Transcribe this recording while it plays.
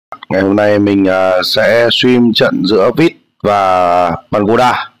Ngày hôm nay mình sẽ stream trận giữa VIS và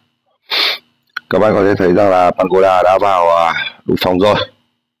Pagoda. Các bạn có thể thấy rằng là Pagoda đã vào đủ phòng rồi.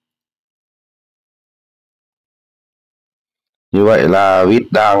 Như vậy là VIS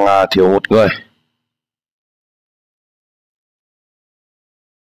đang thiếu một người.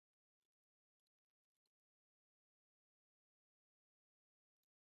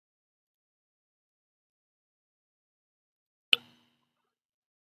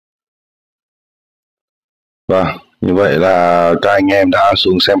 Vâng, như vậy là các anh em đã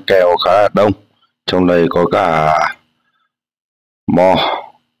xuống xem kèo khá là đông. Trong đây có cả Mo,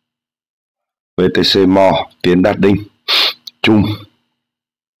 VTC Mo, Tiến Đạt Đinh, Trung.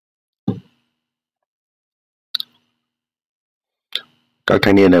 Các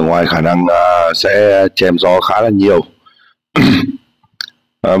thanh niên ở ngoài khả năng sẽ chém gió khá là nhiều.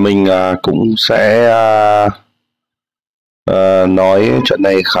 Mình cũng sẽ nói chuyện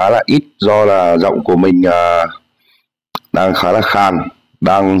này khá là ít do là giọng của mình đang khá là khàn,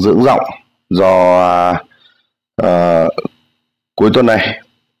 đang dưỡng giọng do cuối tuần này,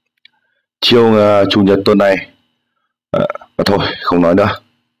 chiều chủ nhật tuần này, thôi không nói nữa,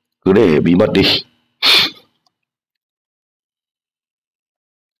 cứ để bí mật đi.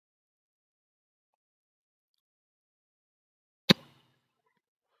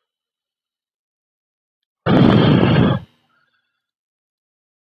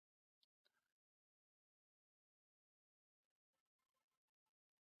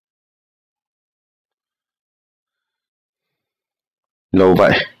 Lâu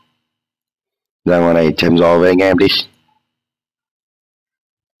vậy, ra ngoài này chém gió với anh em đi.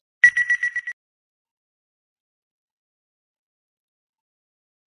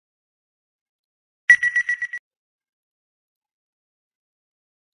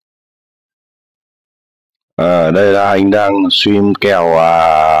 Đây là anh đang stream kèo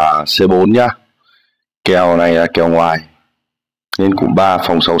C4 nhá. Kèo này là kèo ngoài, nên cụm 3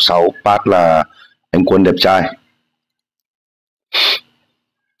 phòng 66 pass là anh Quân đẹp trai.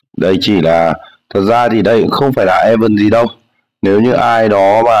 Đây chỉ là, thật ra thì đây cũng không phải là event gì đâu. Nếu như ai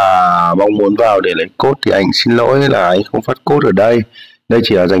đó mà mong muốn vào để lấy code thì anh xin lỗi là anh không phát code ở đây. Đây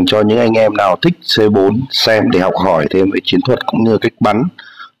chỉ là dành cho những anh em nào thích C4 xem để học hỏi thêm về chiến thuật cũng như cách bắn,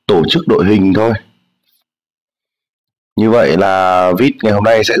 tổ chức đội hình thôi. Như vậy là VIS ngày hôm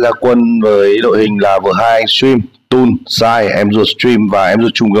nay sẽ ra quân với đội hình là vừa hai anh stream, Tun, Sai, em ruột stream và em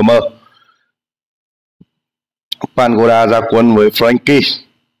ruột Trung Gamer. Pagoda ra quân với Frankie.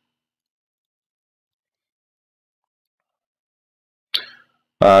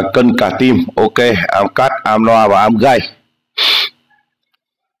 Cân cả team, ok, am cắt, am loa và am gay.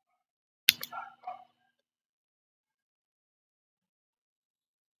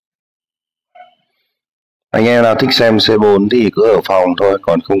 Anh em nào thích xem C4 thì cứ ở phòng thôi,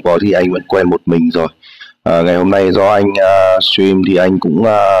 còn không có thì anh vẫn quen một mình rồi. Ngày hôm nay do anh stream thì anh cũng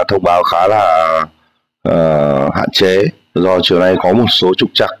thông báo khá là hạn chế, do chiều nay có một số trục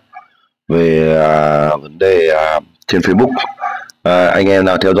trặc về vấn đề trên Facebook. Anh em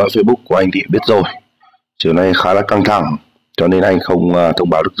nào theo dõi Facebook của anh thì biết rồi, chiều nay khá là căng thẳng, cho nên anh không thông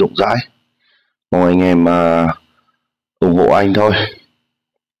báo được rộng rãi. Mong anh em ủng hộ anh thôi.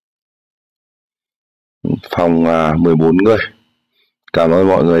 Phòng 14 người. Cảm ơn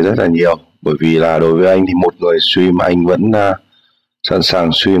mọi người rất là nhiều, bởi vì là đối với anh thì một người stream anh vẫn sẵn sàng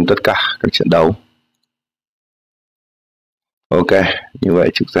stream tất cả các trận đấu. Ok, như vậy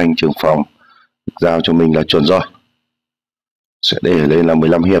chức danh trưởng phòng giao cho mình là chuẩn rồi. Sẽ để lên là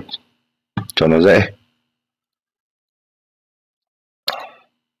 15 hiệp cho nó dễ.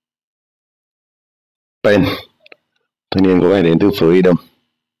 Tên thanh niên có vẻ đến từ Freedom.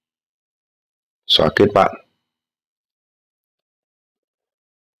 Xóa kết bạn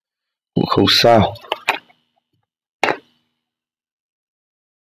cũng không sao.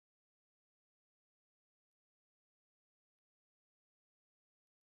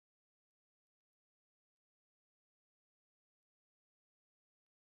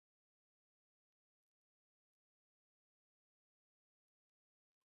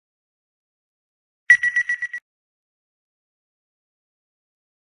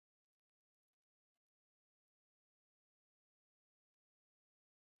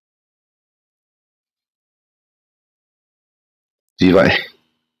 Gì vậy?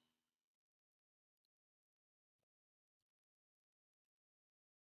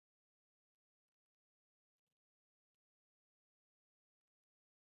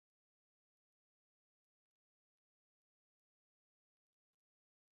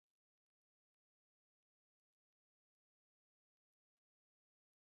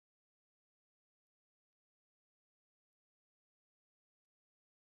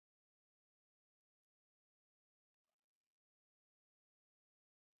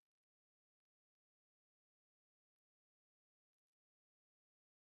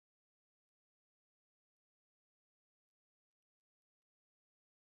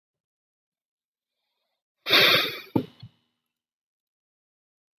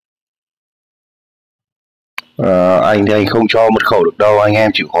 Anh thì anh không cho mật khẩu được đâu, anh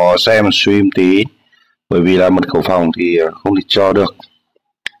em chịu khó xem stream tí, bởi vì là mật khẩu phòng thì không thể cho được,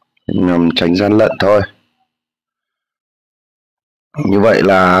 nhằm tránh gian lận thôi. Như vậy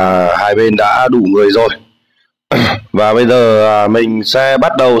là hai bên đã đủ người rồi. Và bây giờ mình sẽ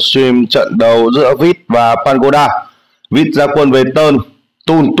bắt đầu stream trận đấu giữa VIS và Pagoda. VIS ra quân về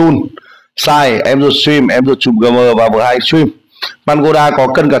Tun, Sai, em ruột stream, em ruột chùm GM và vừa hai stream. Pagoda có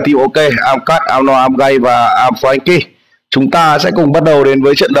cân cả team ok, Amcat, Amno, Amgay và Amfranky. Chúng ta sẽ cùng bắt đầu đến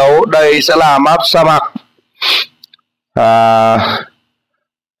với trận đấu. Đây sẽ là map sa mạc.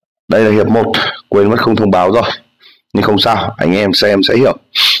 Đây là hiệp 1, quên mất không thông báo rồi. Nhưng không sao, anh em xem sẽ hiểu.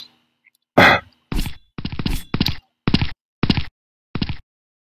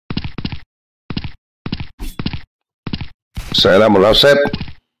 Sẽ là một round xếp.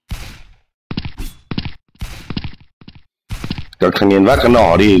 Các thanh niên vác cái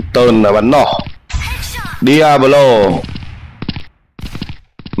nỏ đi, Tơn là bắn nỏ. Diablo.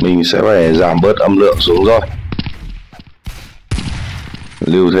 Mình sẽ phải giảm bớt âm lượng xuống rồi.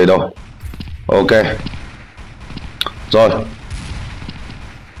 Lưu thế đâu. Ok. Rồi.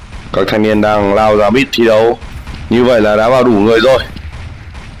 Các thanh niên đang lao ra mid thi đấu. Như vậy là đã vào đủ người rồi.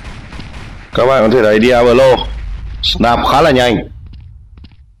 Các bạn có thể thấy Diablo snap khá là nhanh.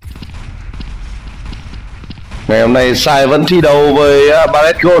 Ngày hôm nay Sai vẫn thi đấu với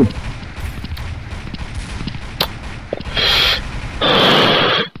Ballet Gold.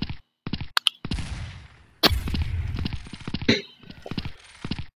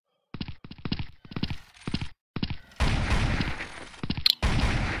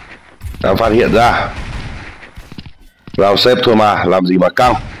 Đã phát hiện ra round xếp thôi mà, làm gì mà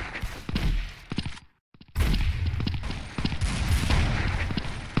căng.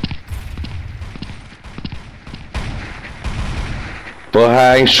 Vừa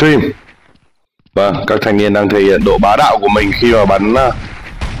hai anh stream. Vâng, các thanh niên đang thể hiện độ bá đạo của mình khi mà bắn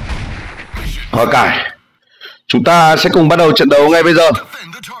hoa cải. Chúng ta sẽ cùng bắt đầu trận đấu ngay bây giờ.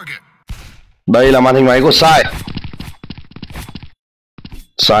 Đây là màn hình máy của Sai.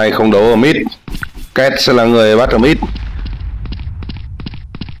 Sai không đấu ở mid. Kich sẽ là người bắt ở mid.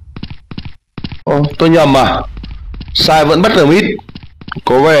 Tôi nhầm à? Sai vẫn bắt ở mid.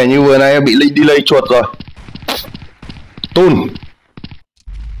 Có vẻ như vừa nãy bị delay chuột rồi. Tun.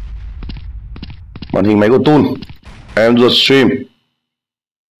 Màn hình máy của Tun. Em ruột stream.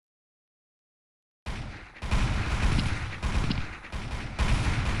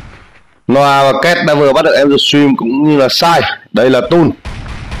 Noah và Kich đã vừa bắt được em ruột stream cũng như là Sai. Đây là Tun.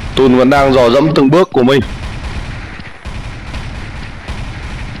 Tun vẫn đang dò dẫm từng bước của mình.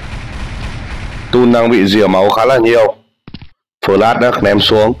 Tun đang bị rỉa máu khá là nhiều. Flash đã ném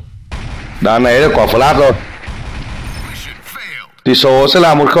xuống. Đã né được quả flash rồi. Tỷ số sẽ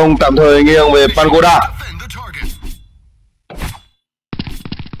là 1-0 tạm thời nghiêng về Pagoda.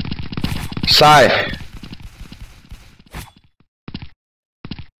 Sai.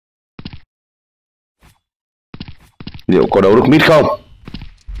 Liệu có đấu được mid không?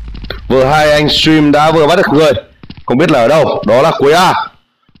 Vừa hai anh stream đã vừa bắt được người. Không biết là ở đâu. Đó là cuối A.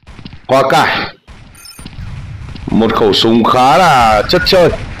 Hoa cải. Một khẩu súng khá là chất chơi.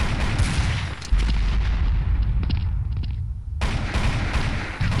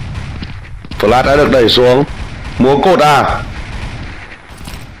 Flash đã được đẩy xuống. Múa cột A.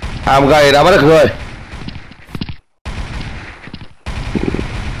 Amgay đã bắt được người.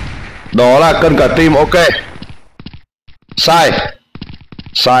 Đó là cân cả team ok. Sai.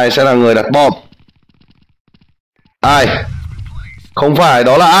 Sai sẽ là người đặt bom. Ai? Không phải,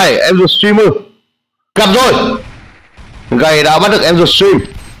 đó là ai? Em ruột streamer. Gặp rồi. Gầy đã bắt được em ruột stream.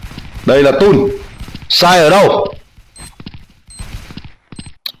 Đây là Tun. Sai ở đâu?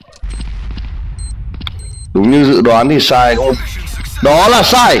 Đúng như dự đoán thì Sai cũng... Đó là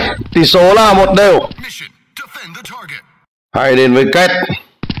Sai. Tỷ số là 1-1. Hãy đến với Kich.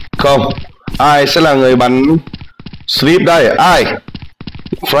 Không. Ai sẽ là người bắn Sleep đây? Ai?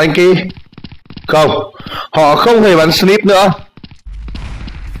 Frankie? Không. Họ không hề bắn Sleep nữa.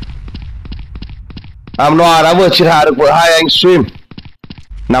 Amnoa đã vừa triệt hạ được với hai anh stream.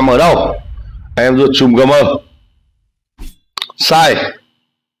 Nằm ở đâu? Em ruột chùm GM. Sai.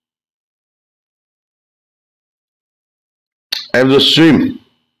 Em ruột stream.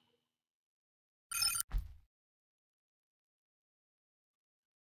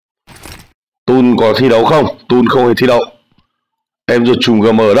 Tun có thi đấu không? Tun không hề thi đấu. Em ruột chùm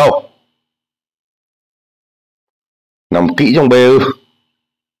GM ở đâu? Nằm kỹ trong B ư?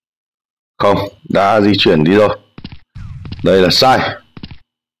 Không, đã di chuyển đi rồi. Đây là Sai.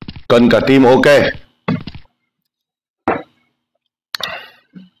 Cần cả team ok.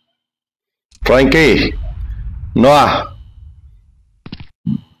 Frankie. Noah.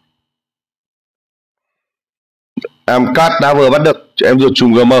 Em Cát đã vừa bắt được em ruột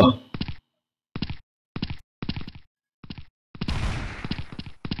trùng GM.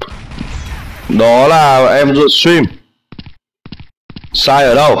 Đó là em ruột stream. Sai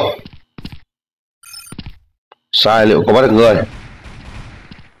ở đâu? Sai liệu có bắt được người?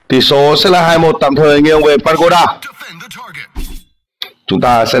 Tỷ số sẽ là 2-1 tạm thời nghiêng về Pagoda. Chúng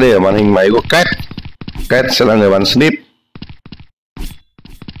ta sẽ để ở màn hình máy của Kich. Kich sẽ là người bắn snip.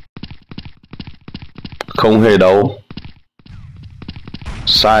 Không hề đấu.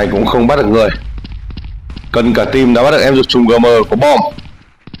 Sai cũng không bắt được người. Cần cả team đã bắt được em ruột trùng GM có bom.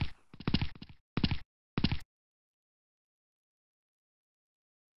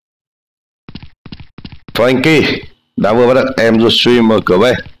 Frankie đã vừa bắt được em ruột stream ở cửa B.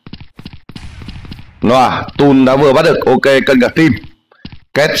 Noah, Tun đã vừa bắt được. Ok, cần cả team.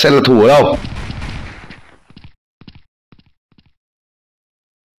 Kich sẽ là thủ ở đâu?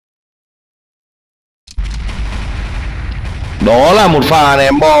 Đó là một pha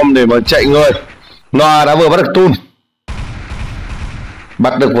ném bom để mà chạy người. Noah đã vừa bắt được Tun.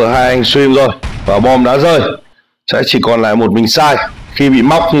 Bắt được vừa hai anh stream rồi. Và bom đã rơi. Sẽ chỉ còn lại một mình Sai. Khi bị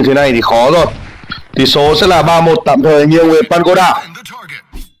móc như thế này thì khó rồi. Tỷ số sẽ là 3-1 tạm thời nghiêng về Pagoda.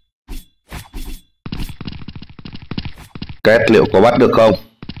 Kich liệu có bắt được không?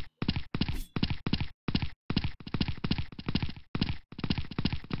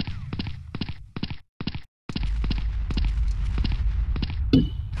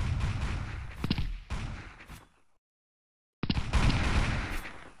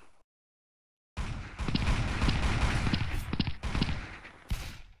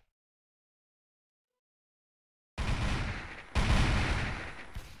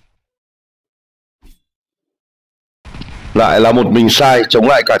 Lại là một mình Sai chống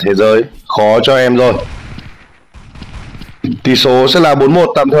lại cả thế giới. Khó cho em rồi. Tỷ số sẽ là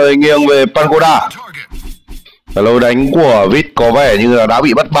 4-1 tạm thời nghiêng về Pagoda. Lối đánh của VIS có vẻ như là đã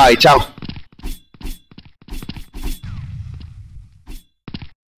bị bắt bài chăng?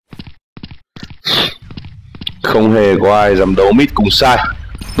 Không hề có ai dám đấu mid cùng Sai.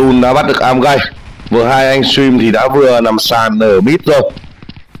 Tun đã bắt được am gay. Vừa hai anh stream thì đã vừa nằm sàn ở mid rồi.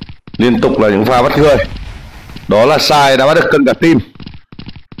 Liên tục là những pha bắt người. Đó là Sai đã bắt được cân cả team.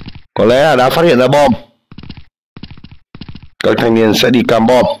 Có lẽ là đã phát hiện ra bom. Các thanh niên sẽ đi cam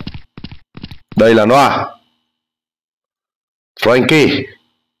bom. Đây là Noah. Frankie.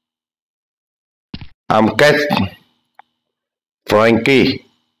 Kich. Frankie.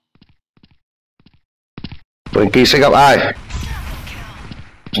 Frankie sẽ gặp ai?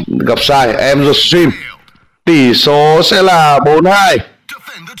 Gặp Sai. Em ruột stream. Tỷ số sẽ là 4-2.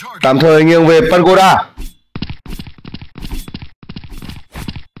 Tạm thời nghiêng về Pagoda.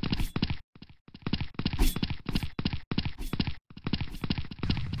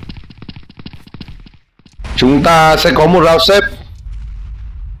 Chúng ta sẽ có một round xếp.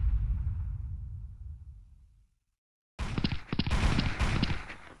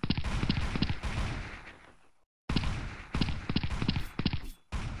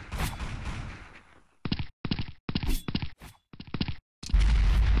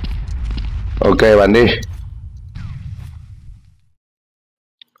 Ok bạn đi.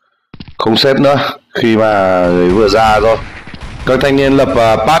 Không xếp nữa khi mà người vừa ra rồi. Các thanh niên lập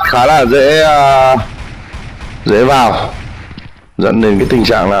path khá là dễ vào, dẫn đến cái tình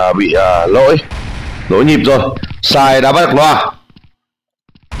trạng là bị lỗi nhịp rồi. Sai đã bắt được Noah.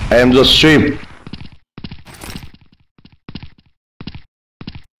 Em ruột stream.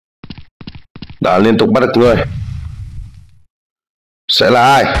 Đã liên tục bắt được người. Sẽ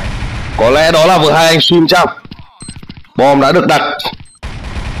là ai? Có lẽ đó là vừa hai anh stream chăng? Bom đã được đặt.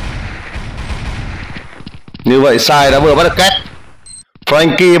 Như vậy Sai đã vừa bắt được Kich.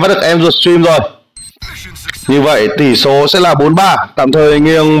 Frankie bắt được em ruột stream rồi. Như vậy tỷ số sẽ là 4-3, tạm thời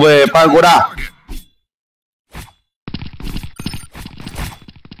nghiêng về Pagoda.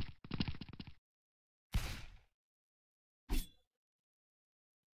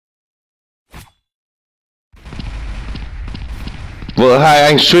 Vừa hai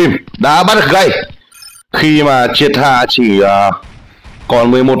anh stream đã bắt được gay khi mà triệt hạ chỉ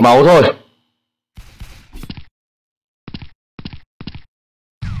còn 11 máu thôi.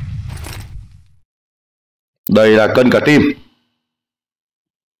 Đây là cân cả team.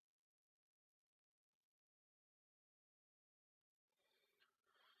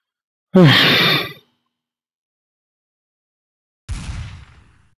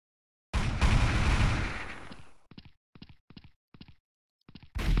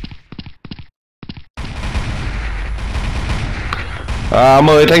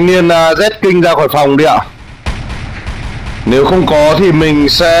 Mời thanh niên Z King ra khỏi phòng đi ạ. Nếu không có thì mình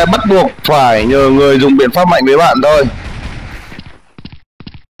sẽ bắt buộc phải nhờ người dùng biện pháp mạnh với bạn thôi.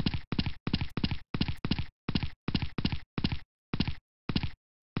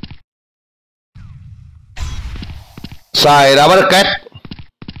 Sai đã bắt được két.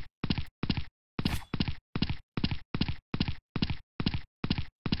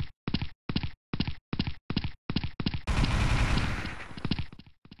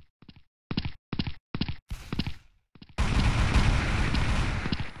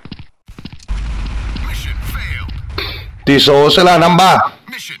 Tỷ số sẽ là 5-3.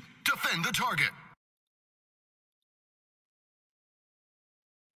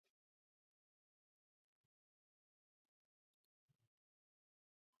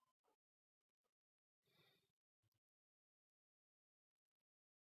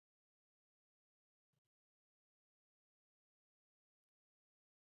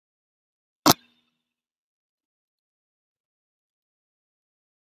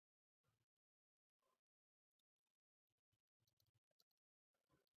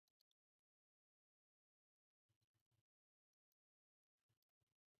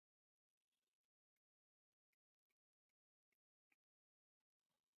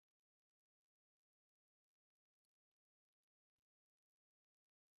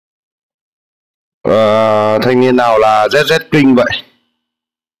 Thanh niên nào là ZZ King vậy?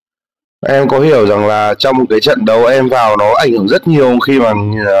 Em có hiểu rằng là trong một cái trận đấu em vào nó ảnh hưởng rất nhiều khi mà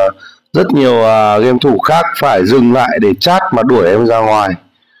rất nhiều game thủ khác phải dừng lại để chat mà đuổi em ra ngoài.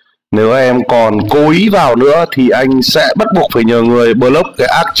 Nếu em còn cố ý vào nữa thì anh sẽ bắt buộc phải nhờ người block cái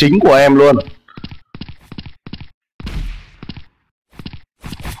ác chính của em luôn.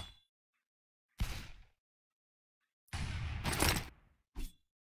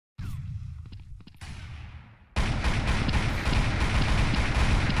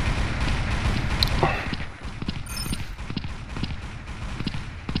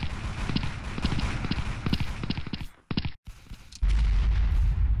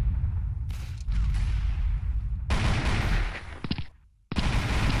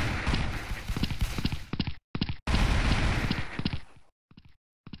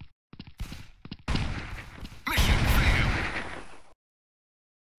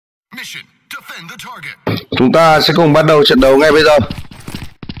 Chúng ta sẽ cùng bắt đầu trận đấu ngay bây giờ.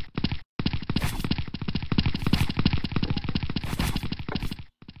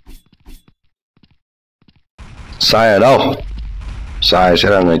 Sai ở đâu? Sai sẽ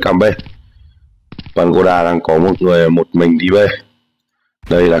là người cầm B. Pagoda đang có một người một mình đi B.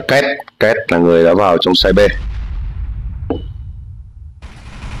 Đây là Kich. Kich là người đã vào trong xe B.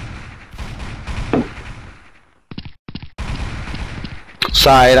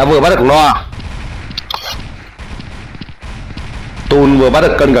 Sai đã vừa bắt được Noah. Tun vừa bắt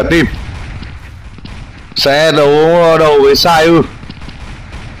được cân cả team. Sẽ đấu đầu với Sai ư?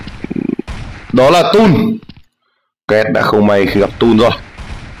 Đó là Tun. Kich đã không may khi gặp Tun rồi.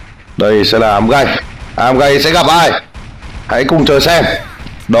 Đây sẽ là ám gai. Ám gai sẽ gặp ai? Hãy cùng chờ xem.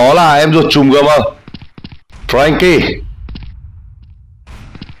 Đó là em ruột trùm gamer Frankie.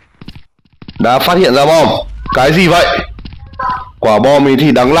 Đã phát hiện ra bom. Cái gì vậy? Quả bom ấy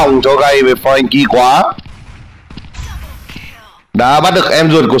thì đáng lòng cho gay với Frankie quá. Đã bắt được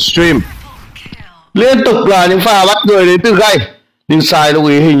em ruột của stream. Liên tục là những pha bắt người đến từ gay. Nhưng Sai lúc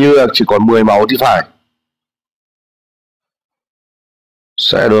ý hình như là chỉ còn 10 máu thì phải.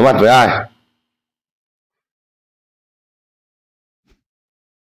 Sẽ đối mặt với ai?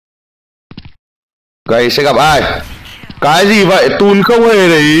 Gay sẽ gặp ai? Cái gì vậy? Tun không hề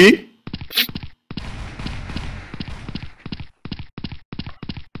để ý.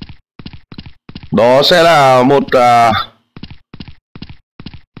 Đó sẽ là một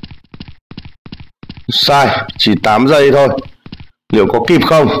Sai, chỉ 8 giây thôi. Liệu có kịp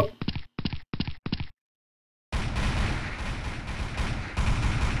không?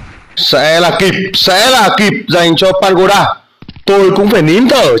 Sẽ là kịp dành cho Pagoda. Tôi cũng phải nín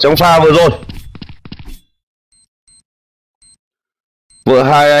thở trong pha vừa rồi. Vợ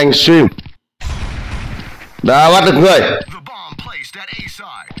hai anh stream đã bắt được người.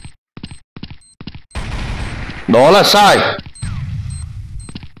 Đó là Sai.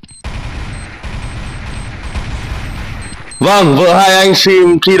 Vâng, vợ hai anh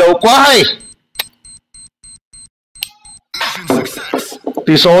stream thi đấu quá hay.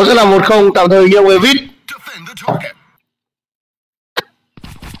 Tỷ số sẽ là 1-0 tạm thời nghiêng về VIS.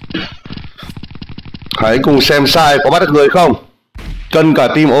 Hãy cùng xem Sai có bắt được người không. Cân cả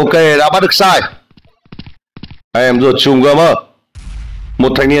team ok đã bắt được Sai. Em ruột trùng gamer. Một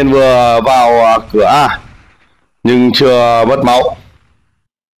thanh niên vừa vào cửa A nhưng chưa mất máu.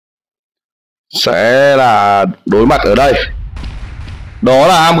 Sẽ là đối mặt ở đây. Đó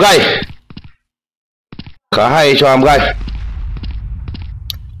là am gay. Khá hay cho am gay.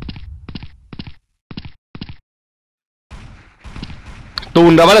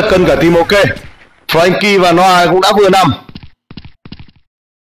 Tun đã bắt được cân cả team ok. Frankie và Noah cũng đã vừa nằm.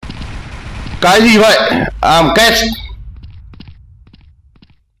 Cái gì vậy? Am Kich.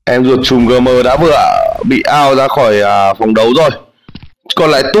 Em ruột trùm GM đã vừa bị out ra khỏi phòng đấu rồi. Còn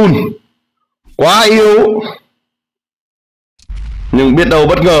lại Tun. Quá yếu. Nhưng biết đâu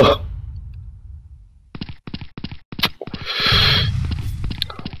bất ngờ.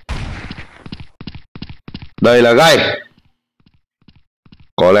 Đây là gay.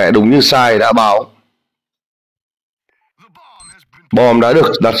 Có lẽ đúng như sai đã báo. Bom đã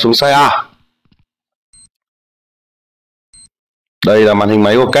được đặt xuống side A. Đây là màn hình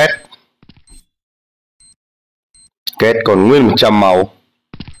máy của Kich. Kich còn nguyên 100 máu.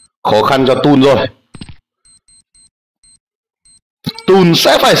 Khó khăn cho Tun rồi. Tun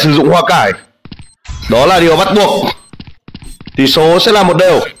sẽ phải sử dụng hoa cải. Đó là điều bắt buộc. Tỷ số sẽ là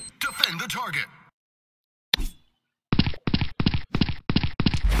 1-1.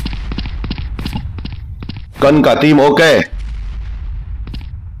 Cân cả team ok.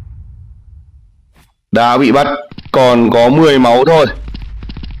 Đã bị bắt. Còn có 10 máu thôi.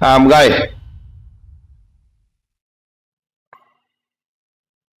 Am gay.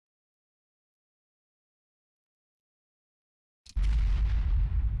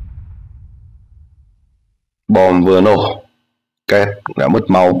 Bom vừa nổ. Kich đã mất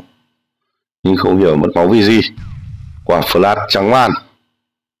máu. Nhưng không hiểu mất máu vì gì. Quả flash trắng man.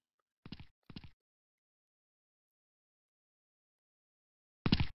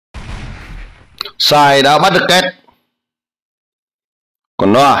 Sai đã bắt được Kich.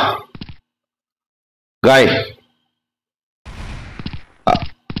 Còn Noah. Gay.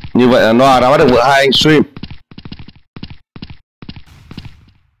 Như vậy là Noah đã bắt được vợ hai anh Stream.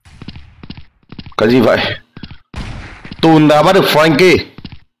 Cái gì vậy? Tun đã bắt được Frankie.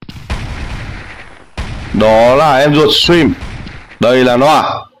 Đó là em ruột Stream. Đây là Noah.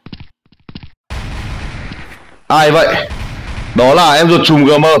 Ai vậy? Đó là em ruột trùm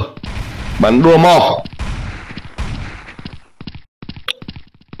GM. Bắn đua mò.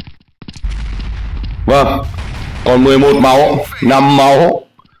 Vâng. Còn 11 máu. 5 máu.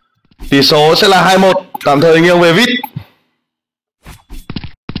 Tỷ số sẽ là 2-1. Tạm thời nghiêng về VIS.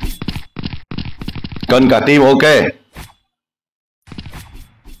 Cân cả team ok.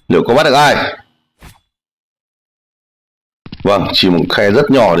 Liệu có bắt được ai? Vâng, chỉ một khe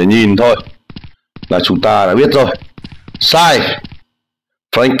rất nhỏ để nhìn thôi là chúng ta đã biết rồi. Sai.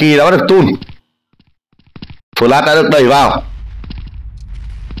 Frankie đã bắt được Tun. Flash đã được đẩy vào.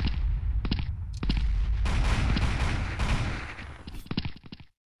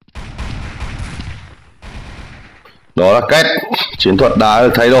 Đó là Kich. Chiến thuật đã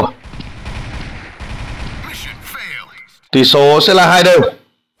được thay đổi. Tỷ số sẽ là 2-2.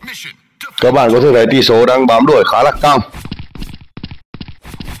 Các bạn có thể thấy tỷ số đang bám đuổi khá là căng.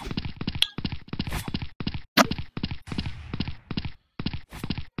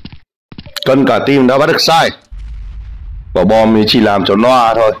 Cân cả team đã bắt được sai. Quả bom thì chỉ làm cho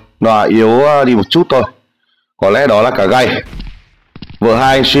Noah thôi. Noah yếu đi một chút thôi. Có lẽ đó là cả gay. Vợ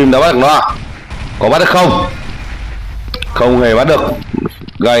hai anh Stream đã bắt được Noah. Có bắt được không? Không hề bắt được.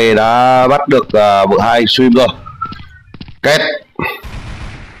 Gay đã bắt được vợ hai anh Stream rồi. Kich.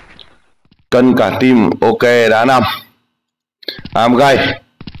 Cân cả team ok đã nằm. Am gay.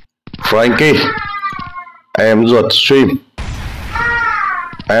 Frankie. Em ruột Stream.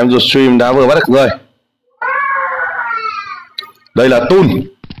 Em ruột Stream đã vừa bắt được người. Đây là Tun.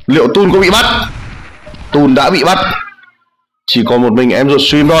 Liệu Tun có bị bắt? Tun đã bị bắt. Chỉ còn một mình em ruột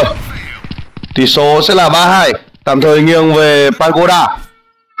Stream thôi. Tỷ số sẽ là 3-2. Tạm thời nghiêng về Pagoda.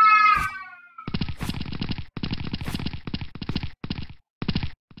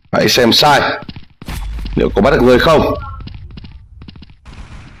 Hãy xem sai. Liệu có bắt được người không?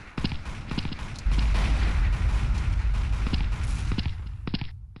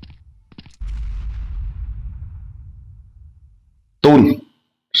 Tun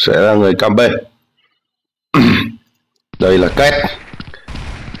sẽ là người cam bê. Đây là Kich.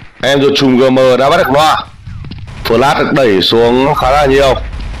 Em ruột trùm GM đã bắt được Noah. Flash được đẩy xuống khá là nhiều.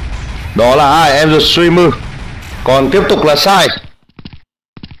 Đó là ai? Em ruột Streamer. Còn tiếp tục là sai.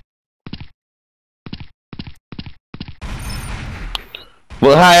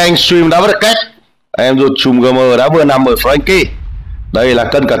 Vợ hai anh Stream đã bắt được Kich. Em ruột trùm GM đã vừa nằm ở Frankie. Đây là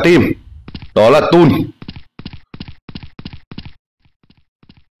cân cả team. Đó là Tun.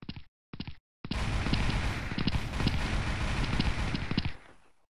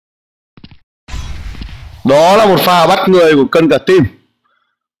 Đó là một pha bắt người của cân cả team.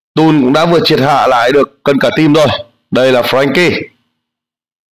 Tun cũng đã vừa triệt hạ lại được cân cả team rồi. Đây là Frankie.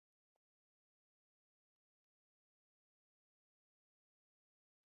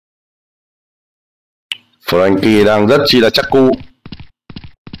 Frankie đang rất chi là chắc cu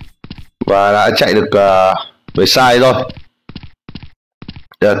và đã chạy được về sai rồi.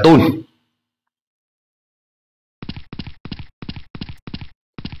 Đây là Tun.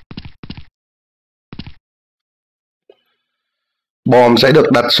 Bom sẽ được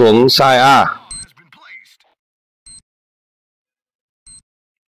đặt xuống sai A.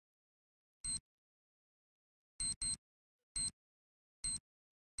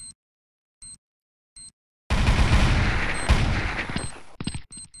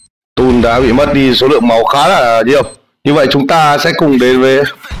 Tun đã bị mất đi số lượng máu khá là nhiều. Như vậy chúng ta sẽ cùng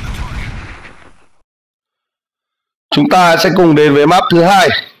đến với map thứ hai.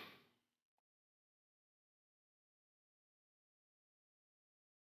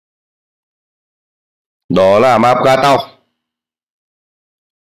 Đó là map ga tàu.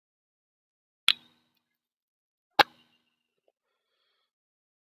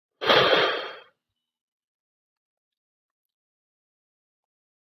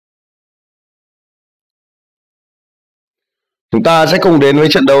 Chúng ta sẽ cùng đến với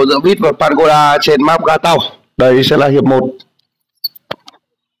trận đấu giữa VIS và Pagoda trên map ga tàu. Đây sẽ là hiệp 1.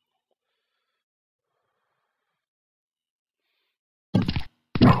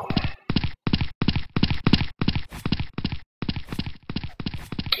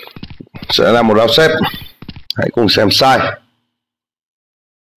 Sẽ là một round xếp. Hãy cùng xem sai.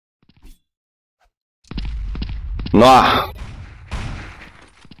 Noa.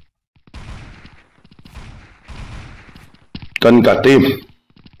 Cân cả team.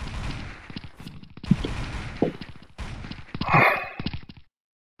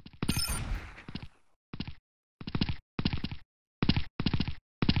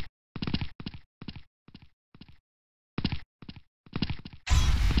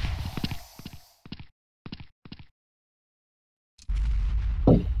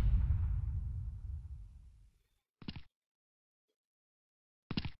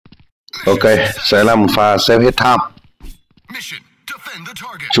 Ok, sẽ là một pha save hết time.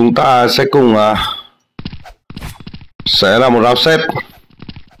 Chúng ta sẽ cùng sẽ là một round save.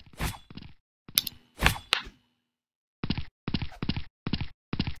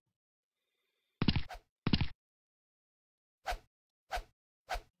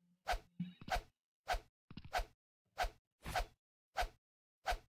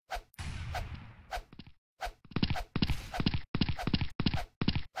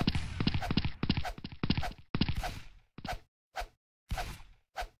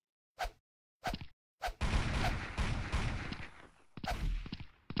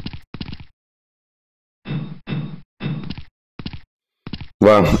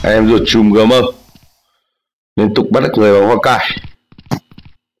 Vâng, em ruột chùm gamer liên tục bắt được người vào hoa cải.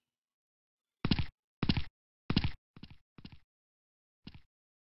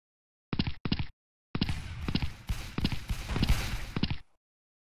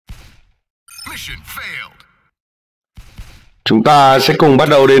 Chúng ta sẽ cùng bắt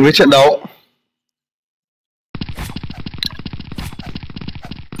đầu đến với trận đấu.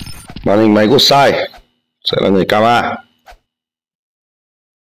 Màn hình máy của Sai sẽ là người cam A.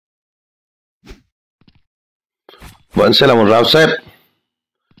 Vẫn sẽ là một round xếp.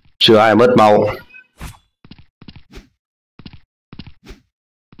 Chưa ai mất máu.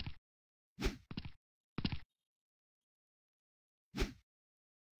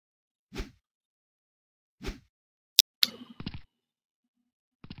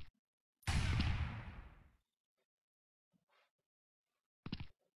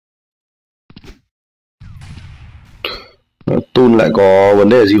 Tun lại có vấn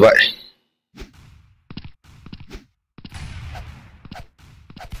đề gì vậy?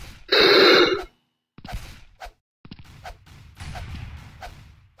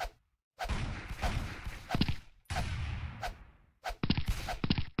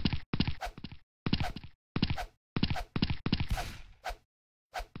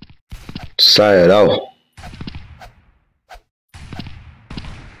 Sai ở đâu?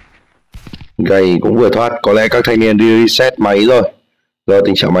 Ngày cũng vừa thoát, có lẽ các thanh niên đi reset máy rồi. Do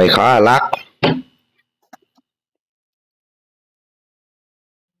tình trạng máy khá là lag.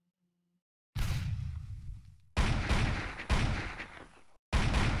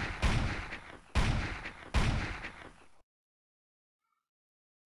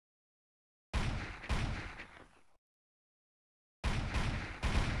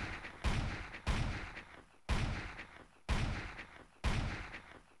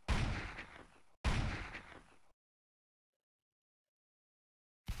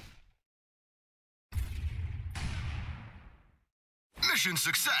 Mission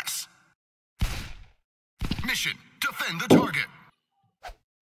success. Mission defend the target.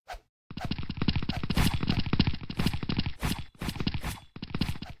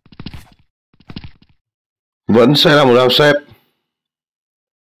 Vẫn sẽ là một round xếp.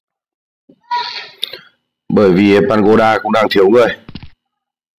 Bởi vì Pagoda cũng đang thiếu người.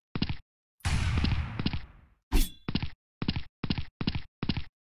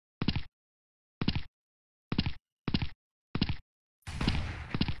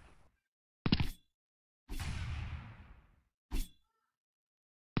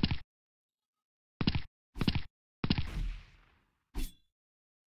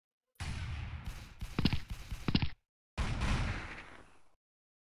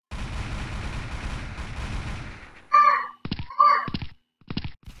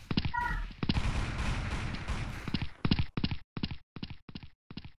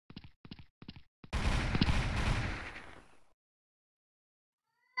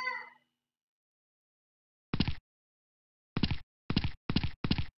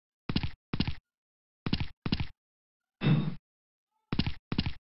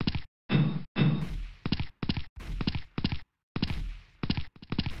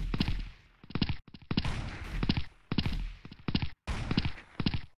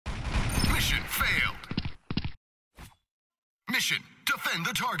 Mission defend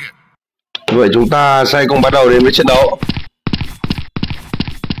the target. Vậy chúng ta sẽ cùng bắt đầu đến với trận đấu.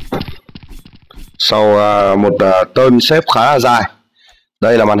 Sau một turn xếp khá là dài.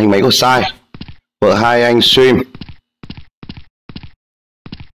 Đây là màn hình máy của Sai. Vợ hai anh stream.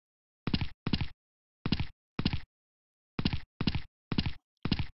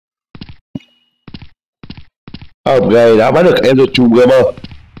 Gầy đã bắt được em rồi chủ gamer.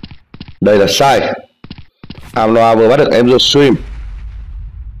 Đây là Sai. Amloa vừa bắt được em rồi stream.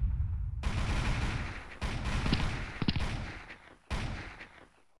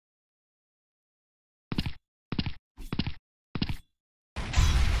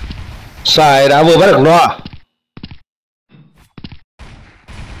 Sai đã vừa bắt được Noa.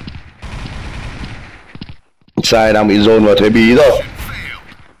 Sai đang bị dồn vào thế bí rồi.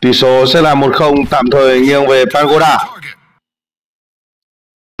 Tỷ số sẽ là 1-0 tạm thời nghiêng về Pagoda.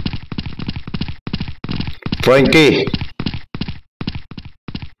 Frankie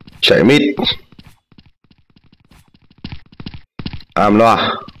chạy mid.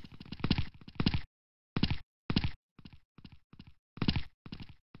 Amloa.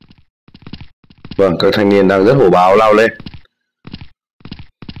 Vâng, các thanh niên đang rất hổ báo lao lên.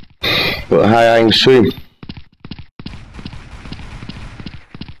 Vợ hai anh stream.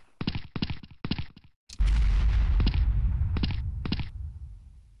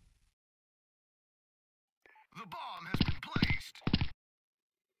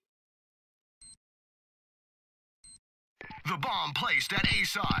 The bomb placed at A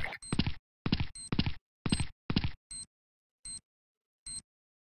side.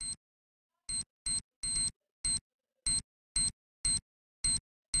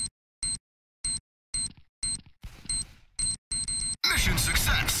 Mission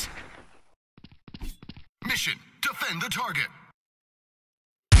success. Mission defend the target.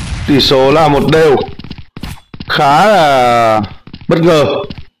 Tỷ số là 1-1, khá là bất ngờ.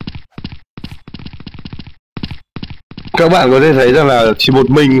 Các bạn có thể thấy rằng là chỉ một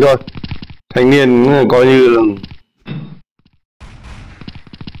mình thôi, thanh niên coi như là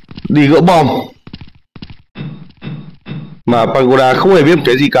đi gỡ bom mà Pagoda không hề biết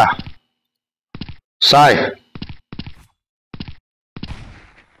cái gì cả. Sai.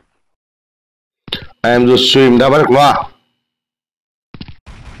 Em rồi stream đã bắt được loa.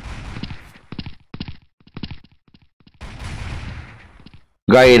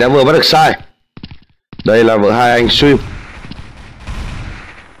 Gầy đã vừa bắt được Sai. Đây là vợ hai anh stream.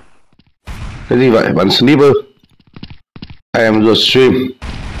 Cái gì vậy? Bắn sniper. Em rồi stream.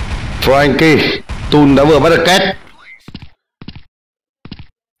 Frankie. Tun đã vừa bắt được két.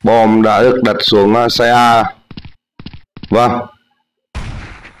 Bom đã được đặt xuống xe A. Vâng.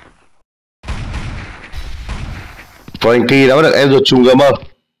 Frankie đã bắt được em ruột trùng gamer.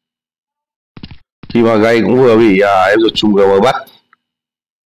 Khi mà Gay cũng vừa bị em ruột trùng gamer bắt.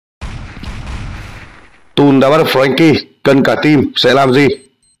 Tun đã bắt được Frankie. Cần cả team sẽ làm gì?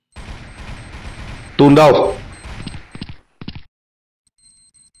 Tun đâu?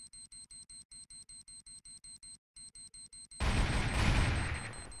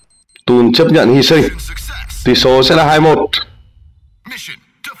 Tun chấp nhận hy sinh. Tỷ số sẽ là 2-1.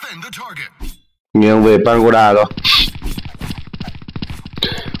 Nghiêng về Pagoda rồi.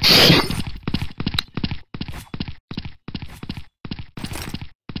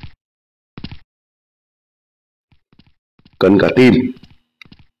 Cần cả team.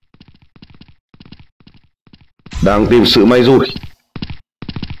 Đang tìm sự may rủi.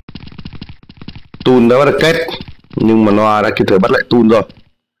 Tun đã bắt được kết, nhưng mà Noah đã kịp thời bắt lại Tun rồi.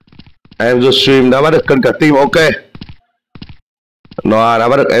 Em Stream đã bắt được cân cả team. Ok, Noah đã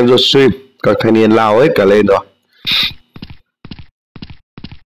bắt được em Stream. Các thanh niên lao hết cả lên rồi.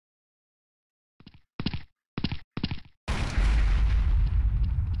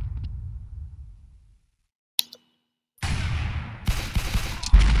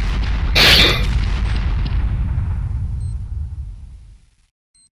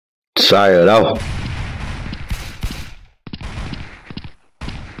 Sai ở đâu?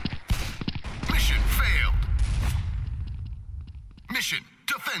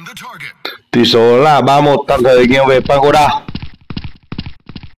 Tỷ số là 3-1, tạm thời nghiêng về Pagoda.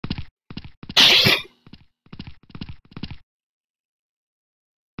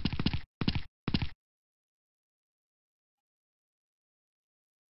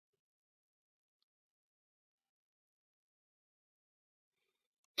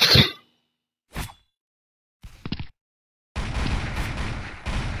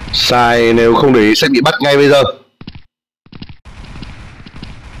 Sai, nếu không để ý sẽ bị bắt ngay bây giờ.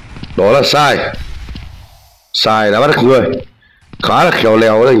 Đó là Sai. Sai đã bắt được người. Khá là khéo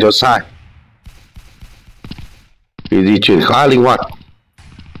léo dành cho Sai. Vì di chuyển khá linh hoạt.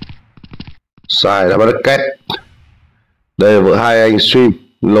 Sai đã bắt được kết. Đây là vợ hai anh Stream.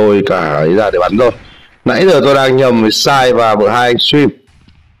 Lôi cả ấy ra để bắn rồi. Nãy giờ tôi đang nhầm với Sai và vợ hai anh Stream.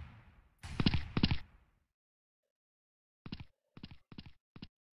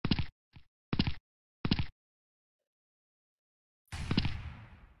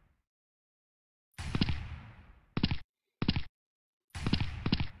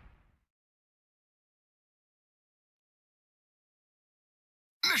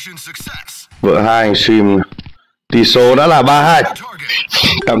 Vợ hai anh Stream. Tỷ số đã là 3-2.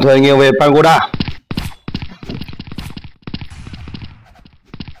 Tạm thời nghiêng về Pagoda.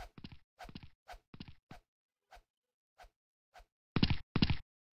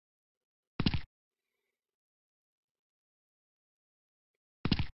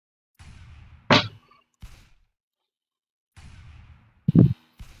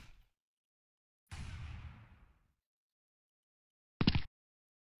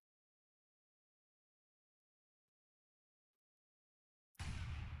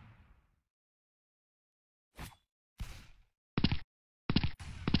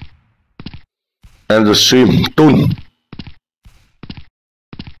 And Stream Tun.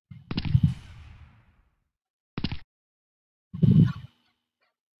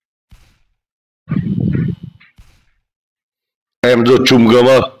 Em ruột chùm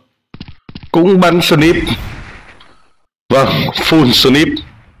gamer cũng bắn snip. Vâng, full snip.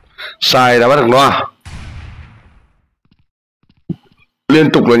 Sai đã bắt được Noah. Liên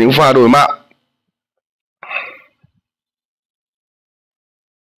tục là những pha đổi mạng.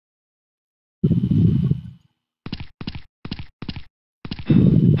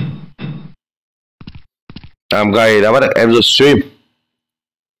 Am gay đã bắt được em ruột Stream.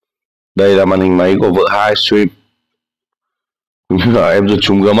 Đây là màn hình máy của vợ hai Stream. Nhưng mà em ruột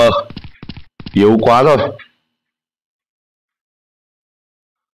chùm gamer yếu quá rồi.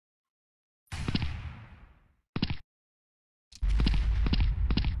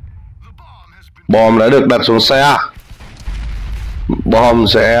 Bom đã được đặt xuống xe A. Bom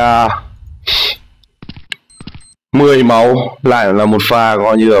sẽ 10 máu. Lại là một pha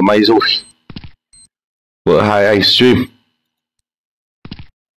coi như là may rủi. Vợ hai anh Stream.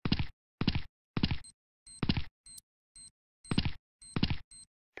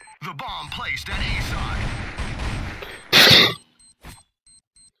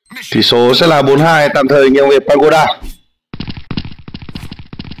 Tỷ số sẽ là 4-2, tạm thời nghiêng về Pagoda.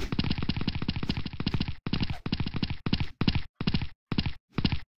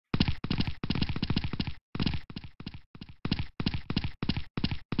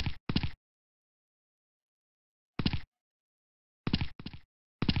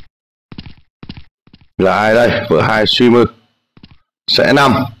 Là ai đây? Vợ hai streamer sẽ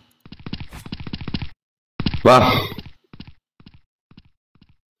nằm. Vâng,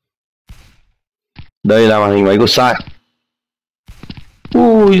 đây là màn hình máy của Sai.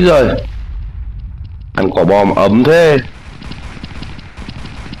 Ui giời, ăn quả bom ấm thế.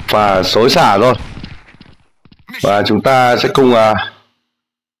 Và xối xả rồi. Và chúng ta sẽ cùng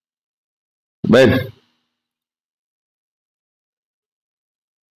bên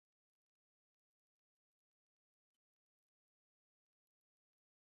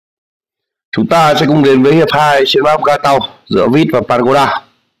chúng ta sẽ cùng đến với hiệp 2 trên map ga tàu giữa VIS và Pagoda.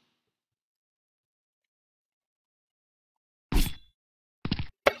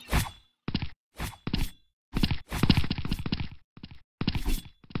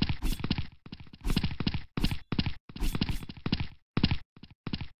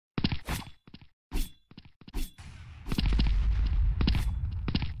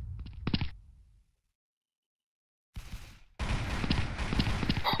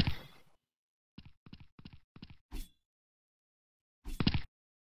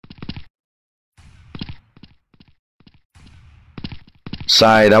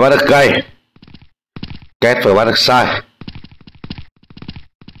 Sai đã bắt được cây. Két vừa bắt được sai.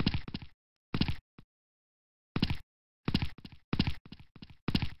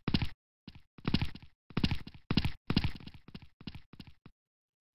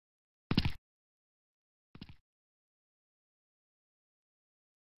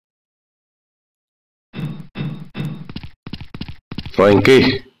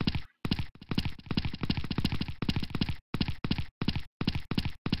 Frankie.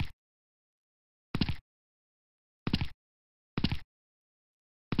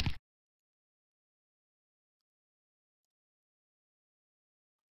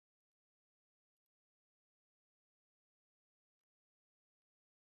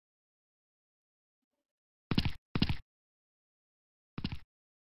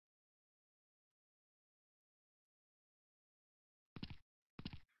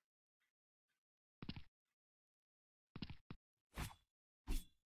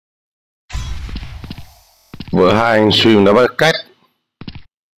 Vợ hai anh stream đã bắt được két.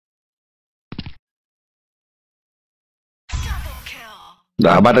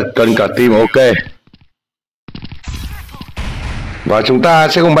 Đã bắt được cân cả team, ok. Và chúng ta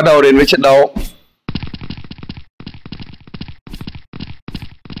sẽ cùng bắt đầu đến với trận đấu.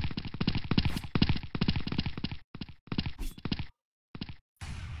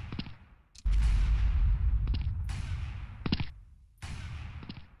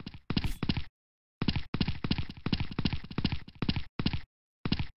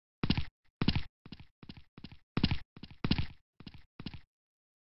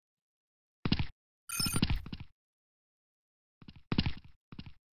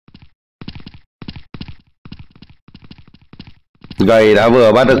 Gầy đã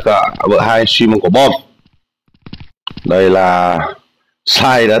vừa bắt được vợ hai stream của bom. Đây là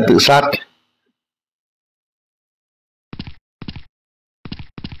sai đã tự sát.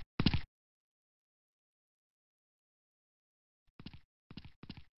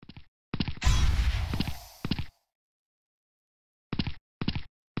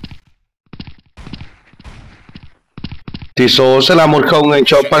 Tỷ số sẽ là 1-0 dành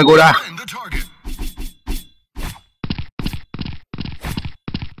cho Pagoda. Defend the target.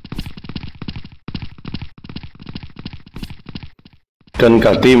 Cần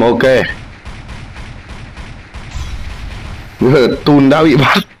cả team, ok. Tun đã bị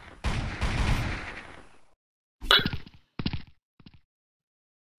bắt.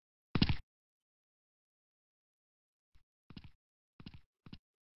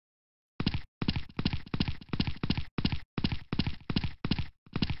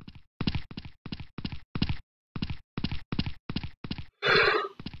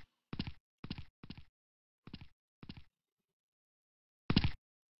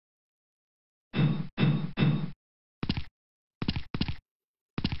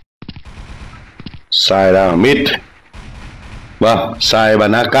 Sai đang ở mid. Vâng, sai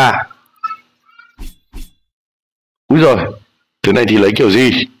bắn AK. Úi rồi, thứ này thì lấy kiểu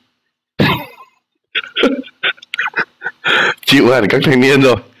gì? Chịu hẳn các thanh niên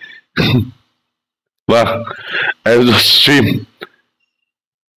rồi. Vâng, em rồi stream.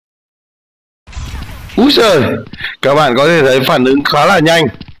 Úi giời, các bạn có thể thấy phản ứng khá là nhanh.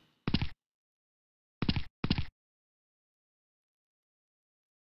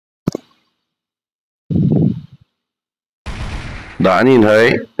 Đã nhìn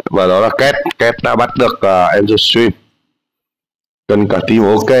thấy, và đó là Két. Két đã bắt được em rồi stream. Cần cả team,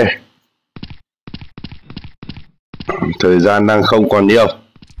 ok. Thời gian đang không còn nhiều.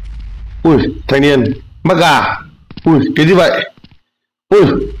 Ui, thanh niên mắc gà. Ui, cái gì vậy? Ui.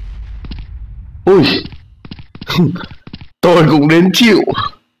 Ui. Tôi cũng đến chịu.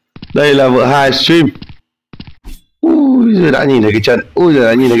 Đây là vợ hai stream. Ui, giờ đã nhìn thấy cái chân. Ui, giờ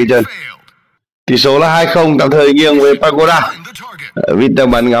đã nhìn thấy cái chân. Failed. Tỷ số là 2-0, tạm thời nghiêng với Pagoda. Defend the target. Vịt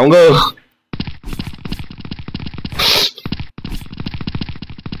đang bắn ngáo ngơ.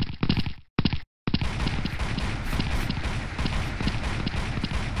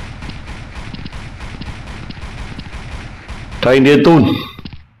 Thanh niên Tun.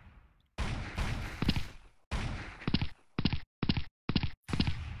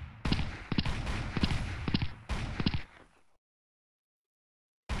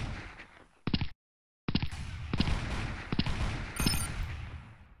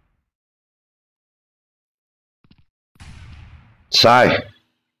 Sai.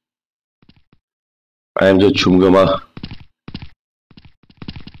 Em rồi chùm GM.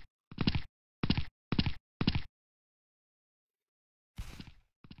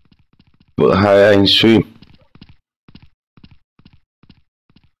 Vợ hai anh stream.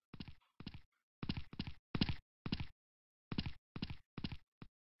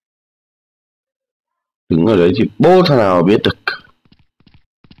 Đứng ở đấy thì bố thằng nào biết được.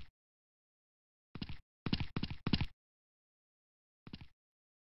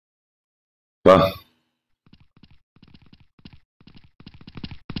 Vâng.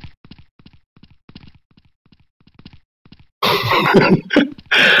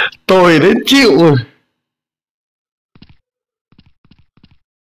 Tôi đến chịu rồi.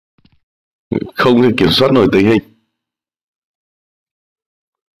 Không thể kiểm soát nổi tình hình.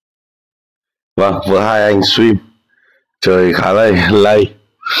 Vâng, vừa hai anh stream trời khá lây.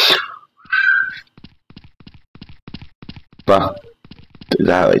 Vâng, tự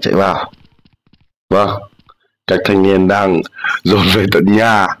ra vậy chạy vào. Vâng, các thanh niên đang dồn về tận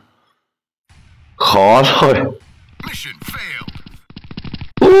nhà. Khó thôi. Mission failed.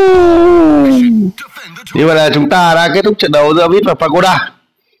 Như vậy là chúng ta đã kết thúc trận đấu giữa VIS và Pagoda.